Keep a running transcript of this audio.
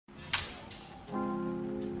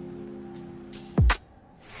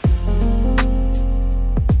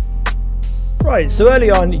Right, so early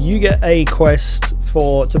on you get a quest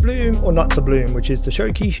for to bloom or not to bloom, which is to show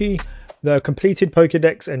Kishi the completed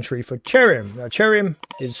Pokedex entry for Cherrim. Now Cherrim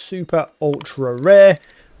is super ultra rare,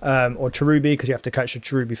 or Cherubi, because you have to catch the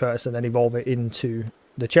Cherubi first and then evolve it into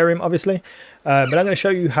the Cherrim, obviously. But I'm going to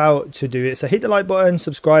show you how to do it. So hit the like button,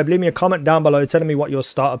 subscribe, leave me a comment down below telling me what your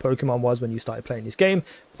starter Pokemon was when you started playing this game.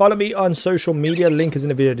 Follow me on social media, link is in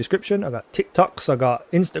the video description. I got TikToks, I got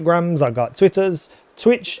Instagrams, I got Twitters,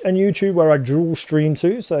 Twitch and YouTube where I dual stream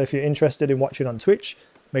too. So if you're interested in watching on Twitch,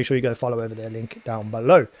 make sure you go follow over there, link down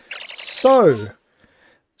below. So,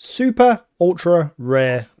 super ultra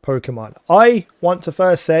rare Pokemon. I want to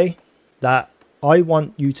first say that I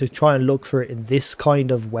want you to try and look for it in this kind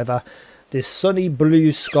of weather, this sunny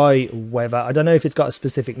blue sky weather. I don't know if it's got a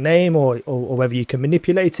specific name or whether you can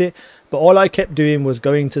manipulate it, but all I kept doing was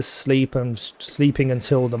going to sleep and sleeping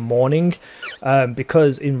until the morning,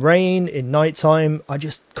 because in rain, in nighttime, I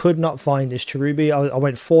just could not find this Cherubi. I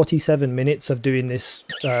went 47 minutes of doing this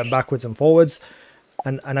backwards and forwards,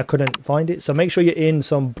 and I couldn't find it. So make sure you're in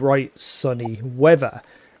some bright sunny weather.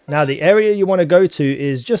 Now the area you want to go to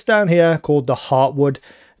is just down here called the Heartwood.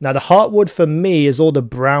 Now the Heartwood for me is all the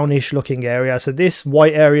brownish looking area. So this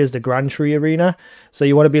white area is the Grand Tree Arena. So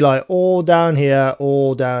you want to be like all down here,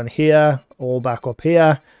 all down here, all back up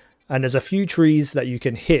here. And there's a few trees that you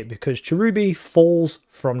can hit because Cherubi falls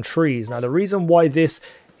from trees. Now the reason why this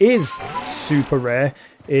is super rare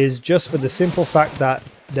is just for the simple fact that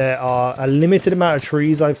there are a limited amount of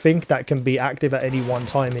trees, I think, that can be active at any one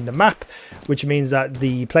time in the map, which means that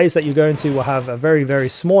the place that you're going to will have a very, very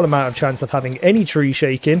small amount of chance of having any tree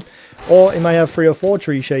shaking, or it may have 3 or 4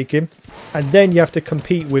 trees shaking, and then you have to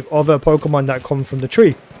compete with other Pokemon that come from the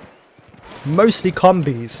tree. Mostly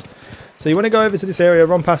combis. So you want to go over to this area,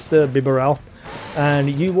 run past the Bibarel, and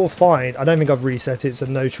you will find, I don't think I've reset it, so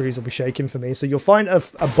no trees will be shaking for me. So you'll find a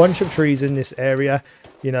bunch of trees in this area,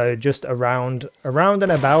 you know, just around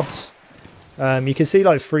and about. You can see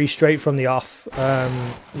like 3 straight from the off.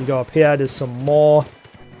 You go up here, there's some more.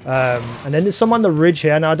 And then there's some on the ridge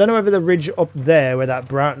here. Now I don't know whether the ridge up there where that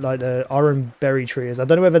brown, like the orange berry tree is, I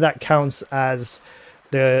don't know whether that counts as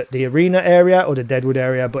the arena area or the Deadwood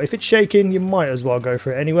area, but if it's shaking, you might as well go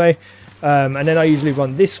for it anyway. And then I usually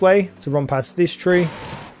run this way to run past this tree,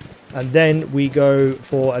 and then we go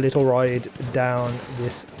for a little ride down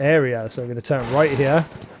this area. So I'm going to turn right here,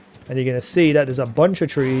 and you're going to see that there's a bunch of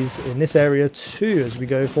trees in this area too as we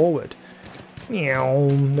go forward.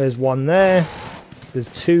 There's one there, there's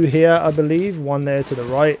 2 here I believe, one there to the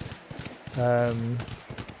right, and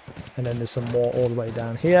then there's some more all the way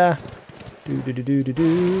down here.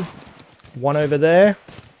 One over there.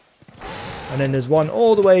 And then there's one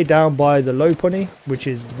all the way down by the Lopunny, which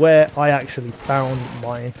is where I actually found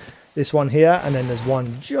mine. This one here, and then there's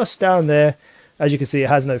one just down there. As you can see, it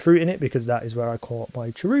has no fruit in it because that is where I caught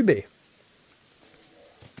my Cherubi.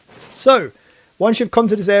 So, once you've come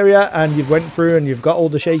to this area and you've went through and you've got all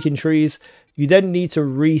the shaking trees, you then need to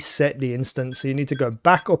reset the instance. So you need to go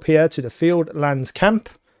back up here to the Field Lands Camp.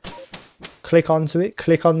 Click onto it.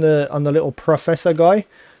 Click on the little professor guy.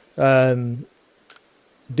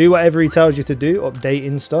 Do whatever he tells you to do,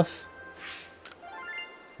 updating stuff.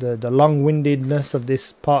 The long-windedness of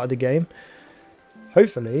this part of the game.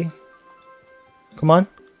 Hopefully. Come on.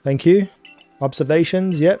 Thank you.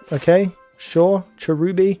 Observations. Yep. Okay. Sure.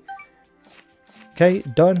 Cherubi. Okay.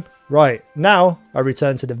 Done. Right. Now, I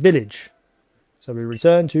return to the village. So we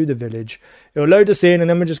return to the village. It will load us in, and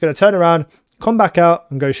then we're just going to turn around, come back out,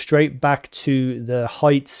 and go straight back to the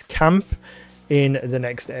Heights camp in the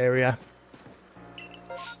next area.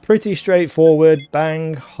 Pretty straightforward.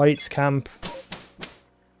 Bang, Heights camp.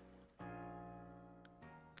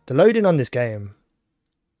 The loading on this game,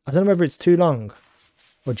 I don't know whether it's too long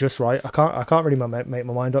or just right. I can't really make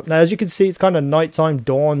my mind up. Now, as you can see, it's kind of nighttime,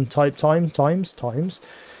 dawn type times.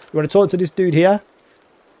 You want to talk to this dude here?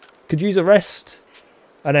 Could use a rest.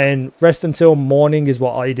 And then rest until morning is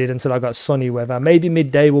what I did until I got sunny weather. Maybe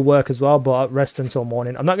midday will work as well, but rest until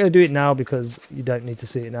morning. I'm not going to do it now because you don't need to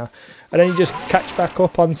see it now. And then you just catch back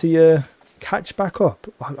up onto your... Catch back up?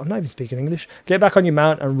 I'm not even speaking English. Get back on your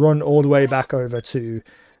mount and run all the way back over to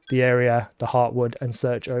the area, the Heartwood, and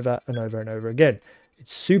search over and over and over again.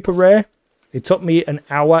 It's super rare. It took me an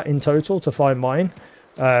hour in total to find mine.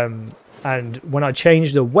 And when I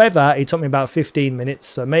changed the weather, it took me about 15 minutes.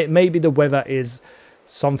 So maybe the weather is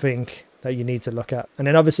something that you need to look at. And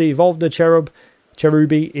then obviously evolve the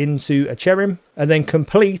Cherubi into a Cherrim, and then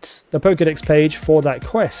complete the Pokedex page for that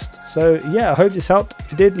quest. So yeah, I hope this helped.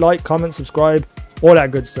 If you did, like, comment, subscribe, all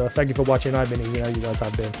that good stuff. Thank you for watching. I've been easynow. You guys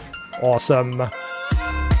have been awesome.